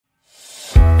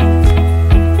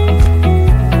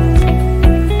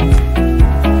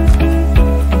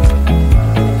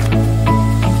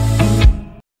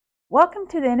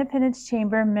to the Independence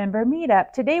Chamber member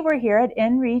meetup. Today we're here at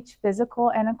InReach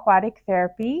Physical and Aquatic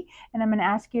Therapy, and I'm going to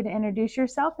ask you to introduce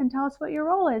yourself and tell us what your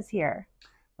role is here.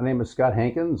 My name is Scott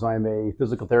Hankins. I'm a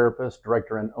physical therapist,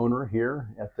 director, and owner here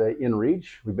at InReach.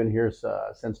 We've been here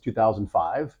since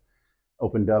 2005.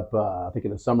 Opened up, I think,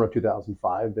 in the summer of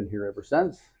 2005. Been here ever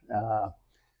since.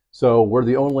 So we're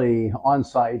the only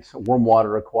on-site warm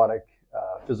water aquatic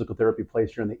physical therapy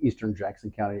place here in the eastern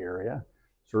Jackson County area.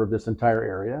 Serve this entire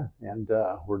area, and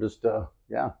we're just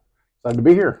excited to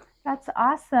be here. That's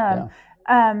awesome.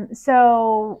 Yeah.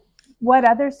 So what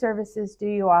other services do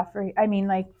you offer? I mean,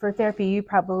 like for therapy, you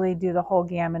probably do the whole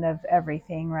gamut of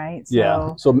everything, right? So,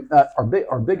 yeah. So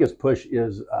our biggest push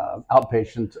is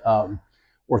outpatient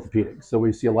orthopedics. So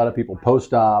we see a lot of people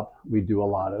post-op. We do a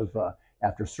lot of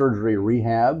after surgery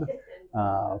rehab,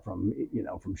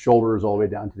 from shoulders all the way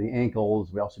down to the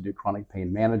ankles. We also do chronic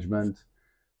pain management.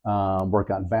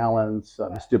 Work on balance,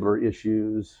 vestibular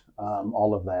issues,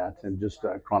 all of that, and just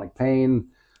chronic pain,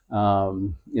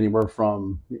 anyone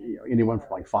from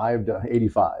like 5 to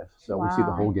 85. So wow. We see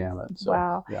the whole gamut. So,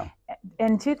 wow. Yeah.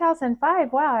 In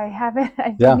 2005, wow,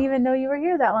 I didn't even know you were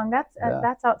here that long.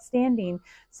 That's outstanding.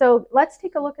 So let's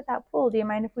take a look at that pool. Do you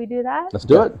mind if we do that? Let's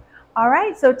do it. All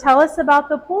right. So tell us about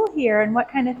the pool here and what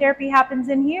kind of therapy happens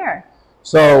in here.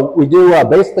 So we do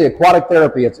basically aquatic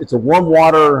therapy. It's a warm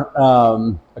water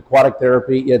aquatic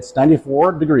therapy. It's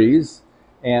 94 degrees.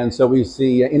 And so we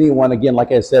see anyone, again,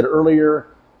 like I said earlier,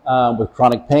 with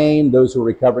chronic pain, those who are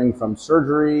recovering from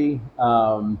surgery,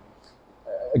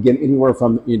 again, anywhere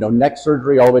from neck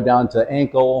surgery all the way down to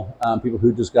ankle, people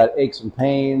who just got aches and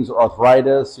pains, or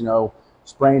arthritis,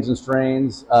 sprains and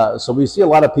strains. So we see a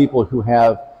lot of people who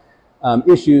have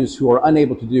issues who are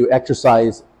unable to do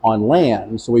exercise on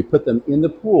land, so we put them in the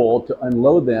pool to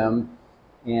unload them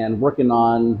and working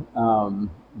on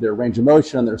their range of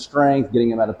motion, their strength, getting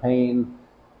them out of pain.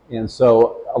 And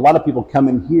so a lot of people come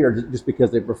in here just because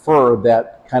they prefer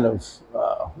that kind of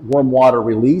warm water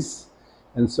release,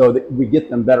 and so we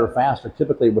get them better faster,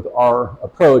 typically with our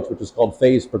approach, which is called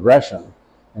phase progression.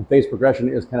 And phase progression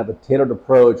is kind of a tailored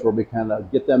approach where we kind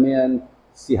of get them in,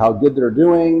 see how good they're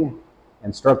doing,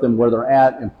 and start them where they're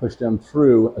at and push them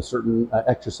through a certain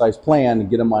exercise plan and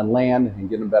get them on land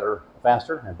and get them better,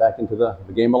 faster, and back into the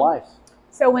game of life.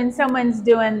 So when someone's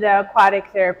doing the aquatic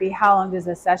therapy, how long does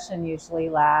a session usually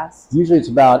last? Usually it's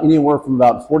about anywhere from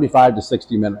about 45 to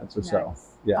 60 minutes or so.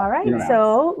 Yeah. All right,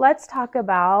 so let's talk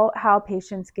about how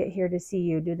patients get here to see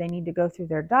you. Do they need to go through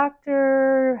their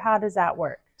doctor? How does that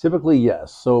work? Typically,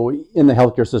 yes. So in the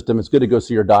healthcare system, it's good to go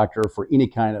see your doctor for any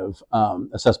kind of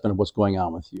assessment of what's going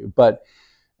on with you. But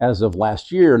as of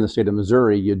last year in the state of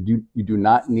Missouri, you do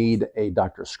not need a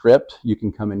doctor's script. You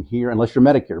can come in here, unless you're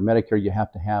Medicare. Medicare, you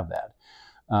have to have that.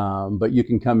 But you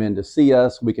can come in to see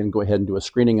us. We can go ahead and do a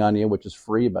screening on you, which is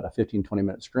free, about a 15,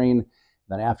 20-minute screen.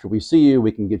 Then after we see you,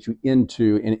 we can get you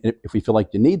into, and if we feel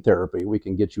like you need therapy, we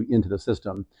can get you into the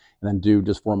system and then do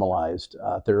just formalized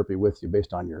therapy with you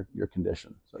based on your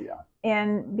condition. So, yeah.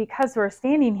 And because we're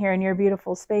standing here in your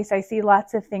beautiful space, I see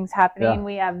lots of things happening. Yeah.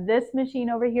 We have this machine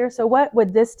over here. So what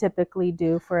would this typically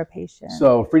do for a patient?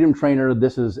 So Freedom Trainer,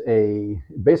 this is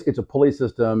basically it's a pulley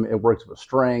system. It works with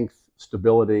strength,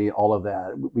 stability, all of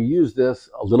that. We use this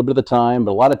a little bit of the time,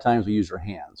 but a lot of times we use our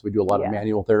hands. We do a lot of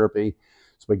manual therapy.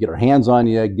 So we get our hands on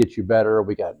you, get you better.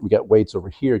 We got weights over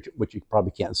here, which you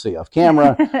probably can't see off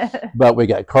camera, but we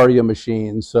got cardio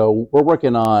machines. So we're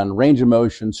working on range of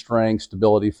motion, strength,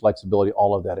 stability, flexibility,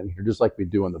 all of that in here, just like we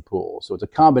do in the pool. So it's a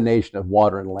combination of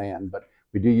water and land, but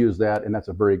we do use that, and that's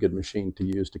a very good machine to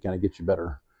use to kind of get you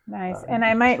better. Nice. And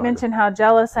I might mention how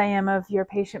jealous I am of your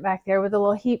patient back there with a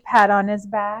little heat pad on his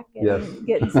back and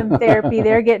getting some therapy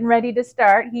there, getting ready to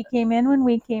start. He came in when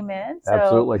we came in. So.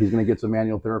 Absolutely. He's going to get some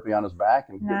manual therapy on his back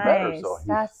and get better. So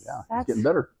he's getting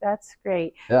better. That's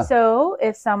great. Yeah. So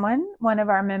if one of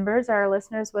our members, our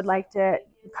listeners, would like to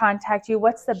contact you,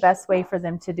 what's the best way for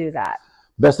them to do that?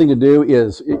 Best thing to do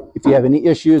is if you have any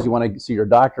issues, you want to see your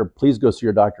doctor, please go see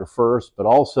your doctor first. But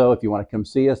also if you want to come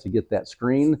see us to get that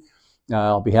screen,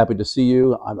 I'll be happy to see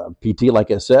you. I'm a PT,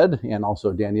 like I said, and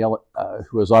also Danielle,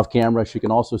 who is off camera, she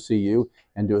can also see you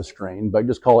and do a screen. But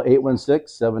just call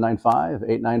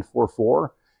 816-795-8944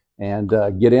 and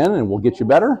get in, and we'll get you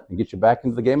better and get you back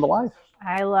into the game of life.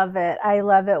 I love it. I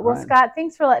love it. Well, Scott,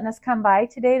 thanks for letting us come by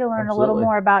today to learn a little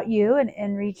more about you and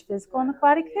InReach Physical and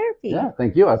Aquatic Therapy. Yeah,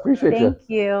 thank you. I appreciate you. Thank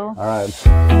you. All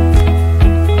right.